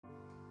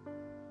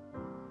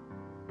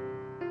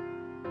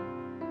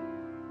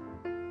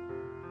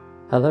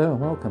Hello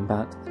and welcome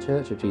back to the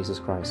Church of Jesus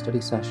Christ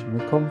study session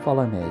with Come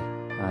Follow Me.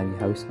 I'm your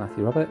host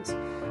Matthew Roberts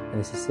and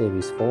this is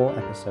Series 4,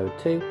 Episode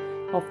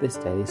 2 of this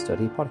daily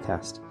study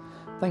podcast.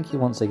 Thank you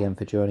once again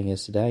for joining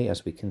us today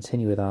as we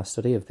continue with our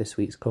study of this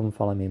week's Come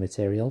Follow Me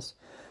materials,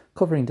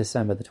 covering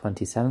December the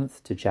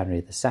 27th to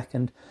January the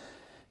 2nd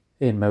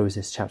in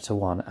Moses chapter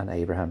 1 and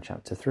Abraham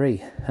chapter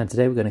 3. And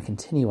today we're going to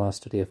continue our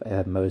study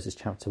of Moses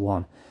chapter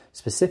 1,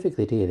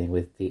 specifically dealing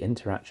with the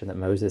interaction that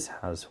Moses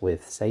has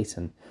with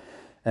Satan.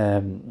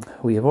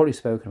 We have already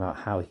spoken about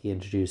how he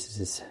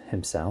introduces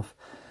himself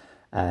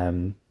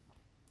and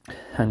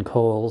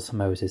calls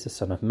Moses a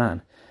son of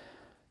man.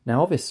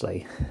 Now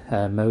obviously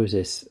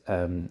Moses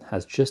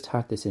has just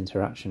had this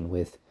interaction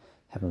with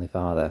Heavenly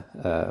Father,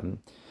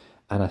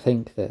 and I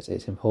think that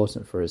it's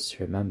important for us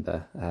to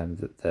remember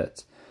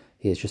that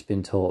he has just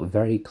been taught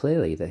very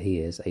clearly that he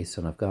is a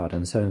son of God.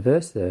 And so in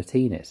verse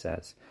 13 it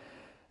says,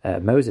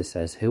 Moses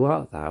says, "Who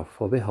art thou?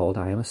 For behold,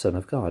 I am a son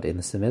of God, in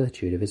the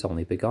similitude of his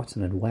only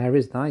begotten, and where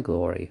is thy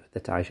glory,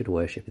 that I should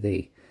worship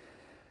thee?"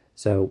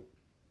 So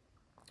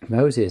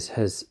Moses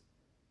has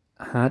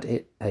had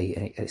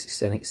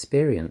an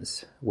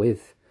experience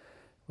with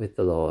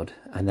the Lord,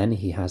 and then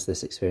he has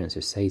this experience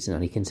with Satan,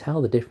 and he can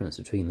tell the difference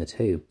between the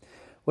two.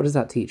 What does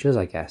that teach us,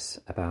 I guess,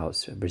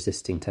 about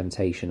resisting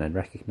temptation and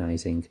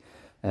recognising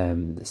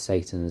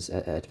Satan's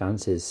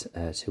advances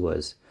to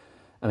us?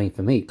 I mean,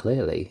 for me,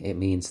 clearly, it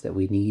means that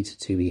we need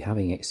to be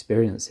having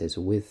experiences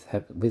with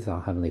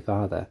our Heavenly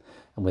Father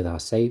and with our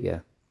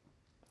Saviour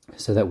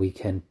so that we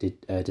can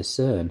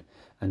discern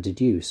and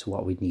deduce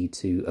what we need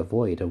to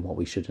avoid and what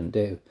we shouldn't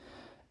do.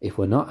 If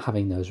we're not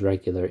having those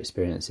regular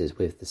experiences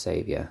with the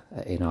Saviour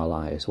in our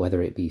lives, whether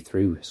it be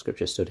through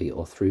Scripture study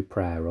or through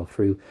prayer or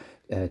through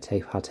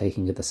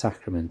partaking of the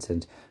sacrament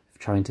and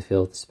trying to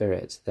feel the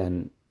Spirit,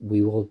 then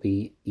we will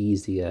be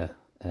easier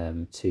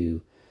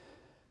to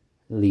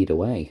lead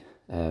away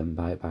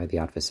by the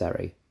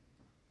adversary.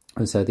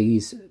 And so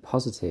these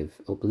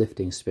positive,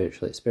 uplifting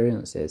spiritual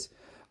experiences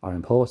are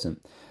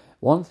important.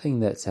 One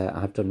thing that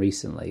I've done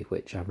recently,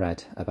 which I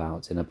read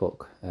about in a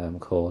book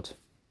called...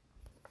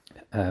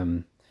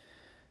 I've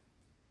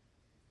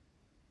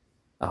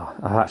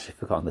actually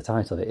forgotten the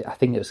title of it. I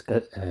think it was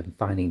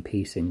Finding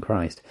Peace in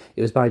Christ.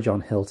 It was by John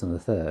Hilton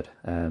III.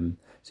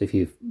 So if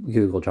you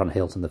Google John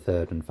Hilton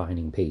III and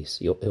Finding Peace,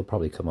 he'll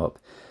probably come up.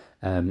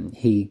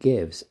 He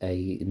gives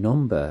a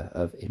number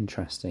of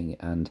interesting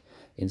and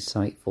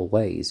insightful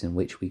ways in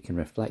which we can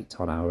reflect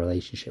on our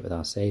relationship with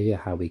our Saviour,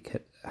 how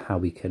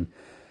we can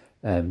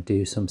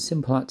do some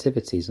simple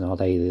activities in our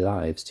daily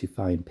lives to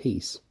find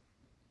peace.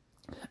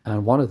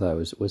 And one of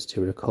those was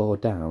to record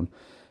down,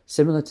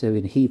 similar to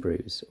in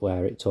Hebrews,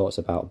 where it talks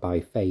about by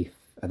faith,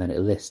 and then it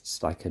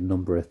lists like a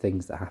number of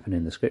things that happen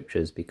in the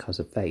Scriptures because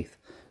of faith,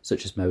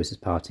 such as Moses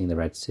parting the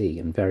Red Sea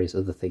and various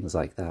other things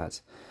like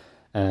that.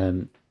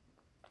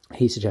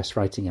 He suggests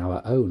writing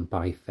our own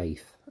by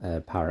faith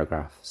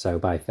paragraph. So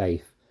by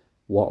faith,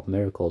 what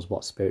miracles,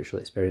 what spiritual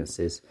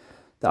experiences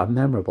that are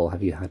memorable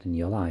have you had in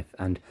your life?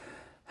 And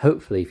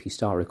hopefully if you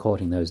start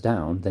recording those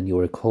down, then you'll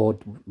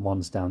record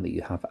ones down that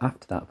you have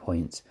after that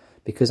point,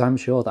 because I'm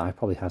sure that I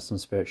probably had some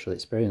spiritual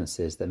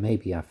experiences that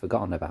maybe I've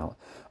forgotten about.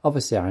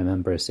 Obviously I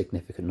remember a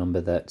significant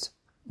number that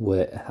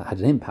had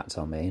an impact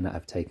on me and that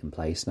have taken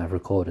place, and I've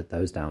recorded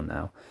those down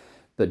now.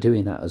 But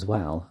doing that as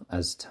well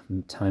as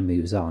time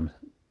moves on,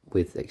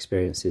 with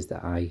experiences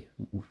that I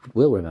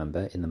will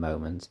remember in the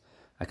moment,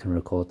 I can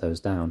record those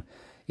down.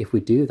 If we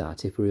do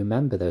that, if we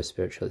remember those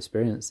spiritual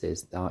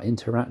experiences, our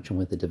interaction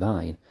with the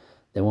divine,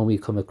 then when we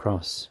come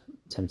across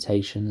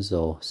temptations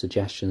or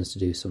suggestions to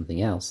do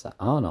something else that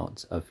are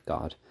not of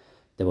God,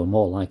 then we're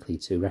more likely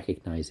to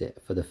recognise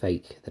it for the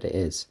fake that it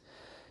is.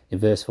 In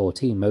verse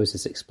 14,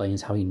 Moses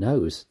explains how he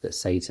knows that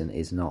Satan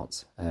is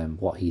not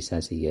what he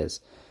says he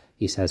is.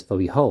 He says, "For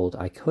behold,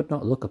 I could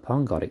not look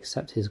upon God,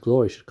 except his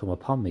glory should come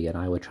upon me, and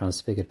I were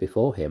transfigured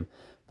before him.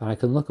 But I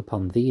can look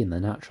upon thee in the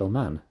natural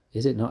man.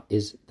 Is it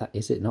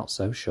not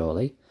so,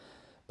 surely?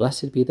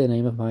 Blessed be the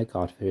name of my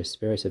God, for his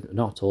spirit is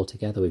not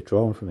altogether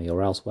withdrawn from me,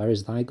 or else where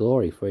is thy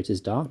glory? For it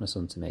is darkness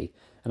unto me,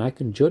 and I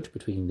can judge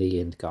between thee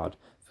and God.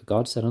 For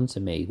God said unto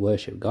me,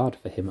 Worship God,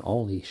 for him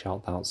only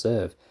shalt thou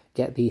serve.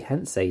 Get thee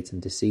hence, Satan,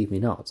 deceive me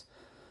not."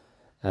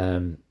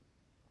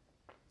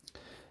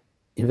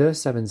 In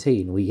verse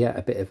 17, we get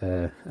a bit of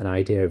an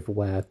idea of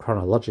where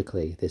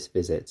chronologically this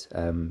visit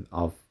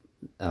of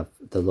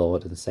the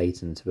Lord and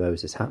Satan to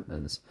Moses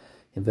happens.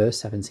 In verse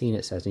 17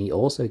 it says, "And he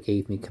also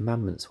gave me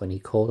commandments when he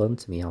called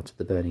unto me out of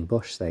the burning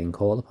bush, saying,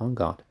 Call upon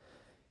God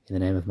in the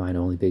name of mine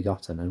only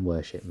begotten, and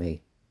worship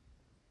me."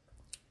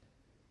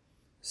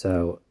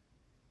 So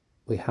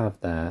we have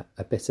there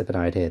a bit of an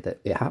idea that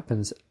it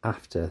happens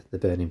after the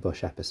burning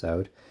bush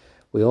episode.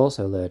 We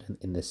also learn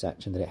in this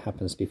section that it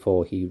happens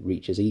before he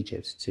reaches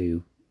Egypt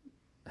to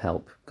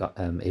help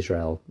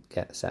Israel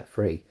get set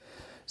free.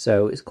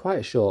 So it's quite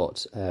a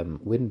short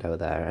window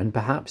there, and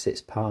perhaps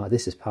this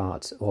is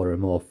part, or a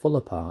more fuller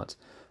part,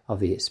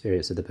 of the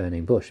experience of the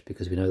burning bush,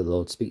 because we know the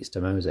Lord speaks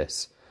to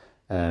Moses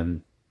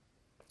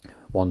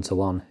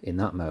one-to-one in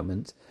that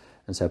moment.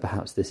 And so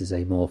perhaps this is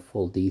a more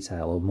full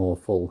detail or more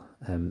full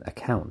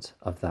account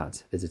of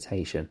that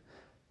visitation.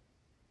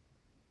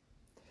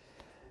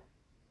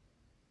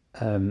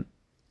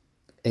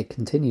 It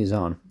continues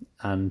on,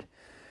 and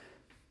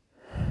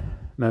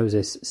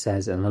Moses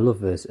says, and I love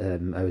verse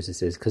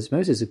Moses is, because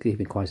Moses is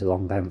giving quite a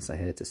long answer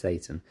here to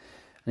Satan.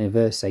 And in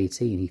verse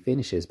 18, he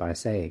finishes by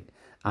saying,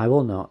 I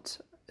will not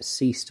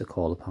cease to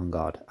call upon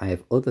God. I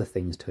have other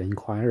things to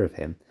inquire of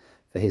him,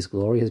 for his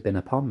glory has been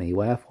upon me,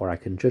 wherefore I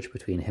can judge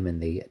between him and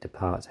thee.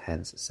 Depart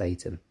hence,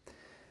 Satan.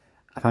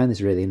 I find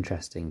this really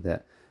interesting,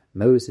 that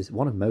Moses,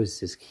 one of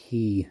Moses'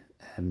 key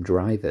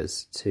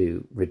drivers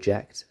to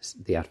reject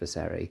the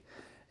adversary,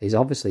 is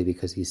obviously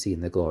because he's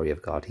seen the glory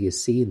of God. He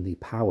has seen the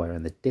power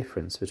and the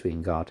difference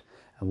between God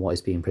and what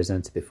is being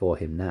presented before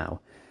him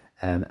now.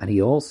 And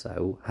he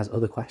also has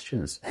other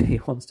questions. He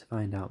wants to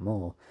find out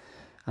more.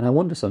 And I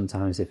wonder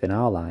sometimes if in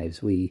our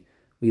lives we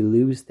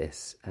lose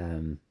this,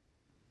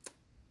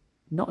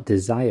 not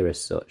desire as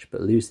such,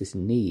 but lose this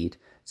need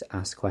to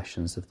ask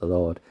questions of the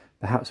Lord.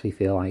 Perhaps we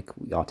feel like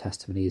our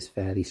testimony is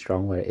fairly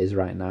strong where it is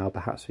right now.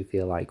 Perhaps we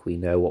feel like we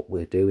know what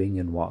we're doing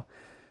and what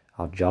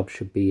our job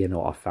should be and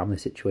what our family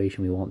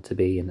situation we want to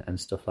be and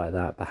stuff like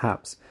that.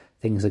 Perhaps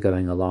things are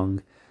going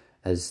along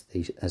as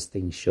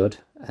things should,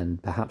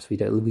 and perhaps we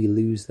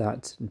lose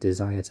that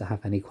desire to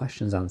have any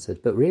questions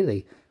answered. But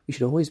really, we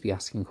should always be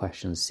asking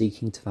questions,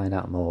 seeking to find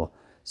out more,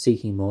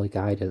 seeking more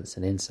guidance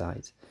and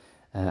insight.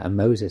 And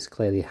Moses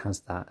clearly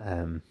has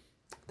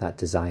that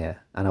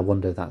desire, and I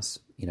wonder if that's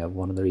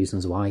one of the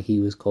reasons why he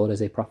was called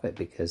as a prophet,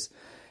 because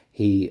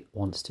he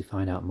wants to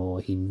find out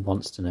more. He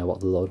wants to know what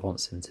the Lord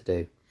wants him to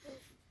do.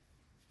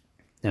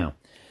 Now,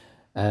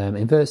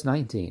 in verse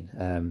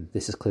 19,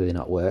 this has clearly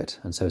not worked,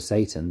 and so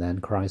Satan then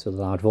cries with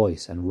a loud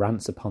voice and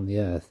rants upon the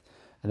earth,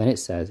 and then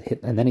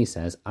he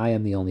says, I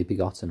am the only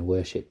begotten,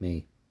 worship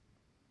me.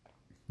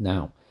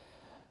 Now,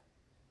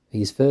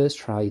 he's first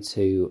tried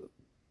to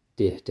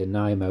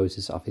deny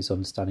Moses of his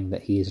understanding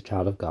that he is a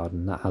child of God,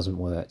 and that hasn't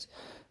worked.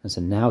 And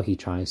so now he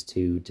tries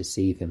to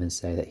deceive him and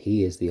say that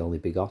he is the only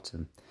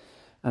begotten.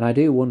 And I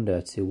do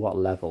wonder to what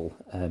level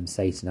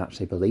Satan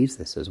actually believes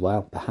this as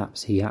well.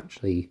 Perhaps he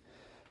actually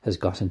has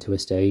gotten to a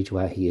stage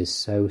where he is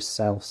so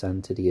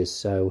self-centered, he is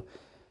so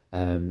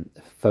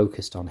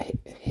focused on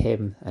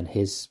him and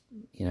his,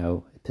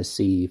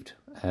 perceived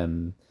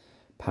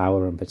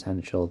power and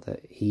potential that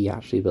he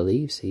actually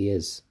believes he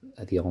is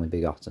the only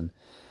begotten.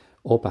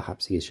 Or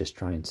perhaps he is just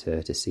trying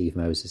to deceive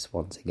Moses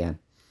once again.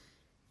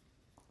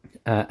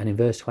 And in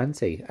verse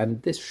 20,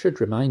 and this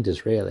should remind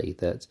us really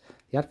that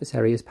the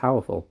adversary is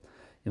powerful.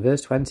 In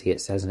verse 20 it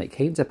says, And it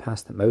came to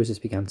pass that Moses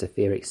began to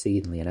fear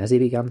exceedingly, and as he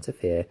began to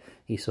fear,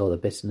 he saw the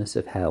bitterness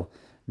of hell.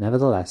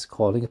 Nevertheless,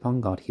 calling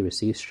upon God, he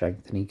received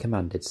strength, and he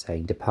commanded,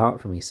 saying,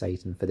 Depart from me,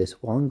 Satan, for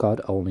this one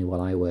God only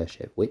will I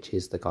worship, which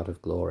is the God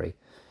of glory.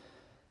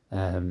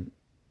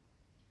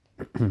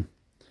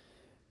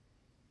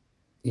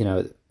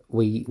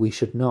 We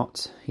should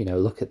not,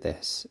 look at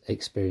this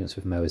experience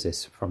with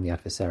Moses from the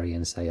adversary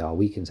and say,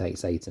 we can take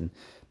Satan,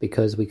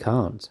 because we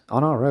can't.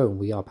 On our own,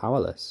 we are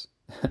powerless.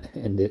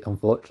 And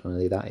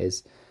unfortunately, that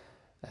is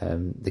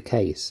the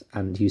case.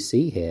 And you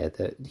see here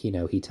that,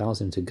 he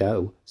tells him to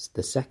go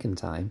the second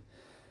time,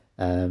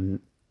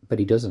 but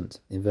he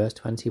doesn't. In verse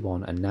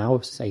 21, And now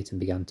Satan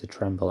began to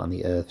tremble and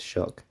the earth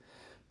shook.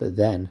 But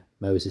then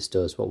Moses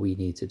does what we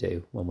need to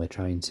do when we're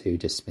trying to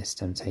dismiss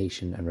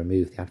temptation and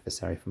remove the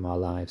adversary from our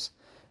lives.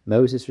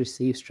 Moses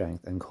received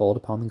strength and called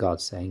upon God,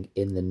 saying,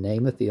 In the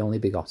name of the only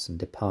begotten,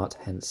 depart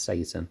hence,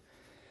 Satan.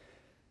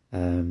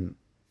 And,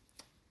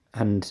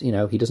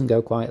 he doesn't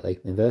go quietly.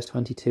 In verse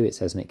 22 it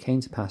says, And it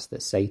came to pass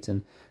that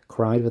Satan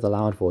cried with a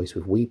loud voice,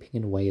 with weeping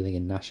and wailing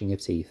and gnashing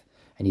of teeth,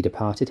 and he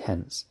departed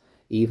hence,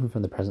 even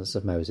from the presence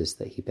of Moses,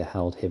 that he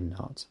beheld him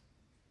not.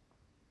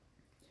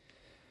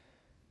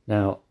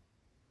 Now,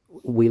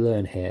 we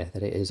learn here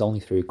that it is only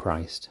through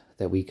Christ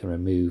that we can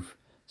remove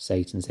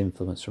Satan's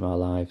influence from our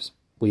lives.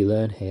 We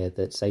learn here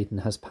that Satan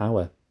has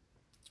power.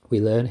 We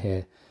learn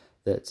here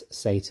that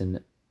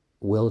Satan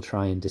will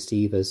try and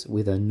deceive us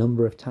with a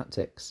number of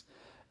tactics,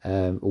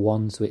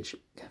 ones which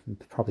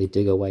probably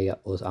dig away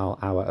at us,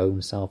 our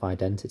own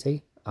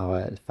self-identity,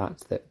 the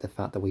fact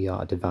that we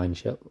are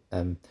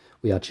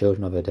we are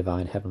children of a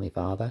divine heavenly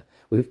Father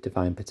with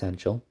divine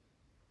potential.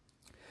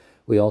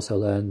 We also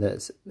learn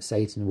that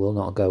Satan will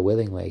not go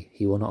willingly.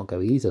 He will not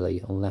go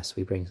easily unless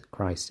we bring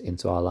Christ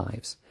into our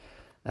lives.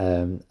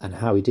 And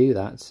how we do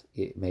that,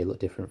 it may look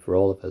different for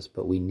all of us,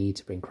 but we need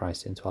to bring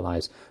Christ into our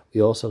lives.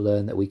 We also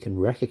learn that we can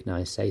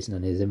recognize Satan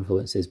and his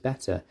influences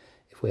better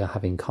if we are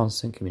having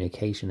constant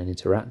communication and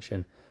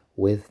interaction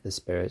with the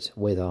Spirit,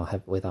 with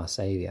our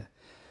Saviour.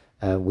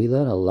 We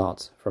learn a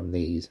lot from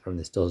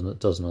this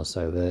dozen or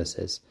so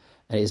verses,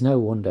 and it's no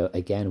wonder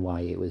again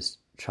why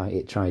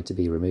it tried to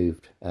be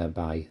removed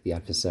by the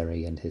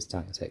adversary and his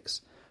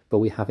tactics. But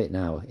we have it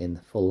now in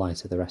the full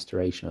light of the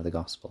restoration of the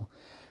gospel.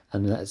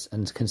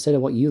 And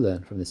consider what you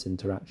learn from this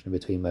interaction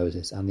between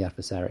Moses and the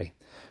adversary.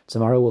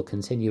 Tomorrow we'll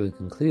continue and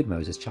conclude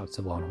Moses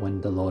chapter 1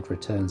 when the Lord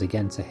returns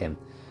again to him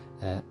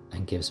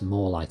and gives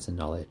more light and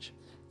knowledge.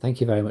 Thank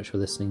you very much for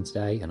listening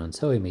today, and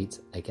until we meet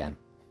again.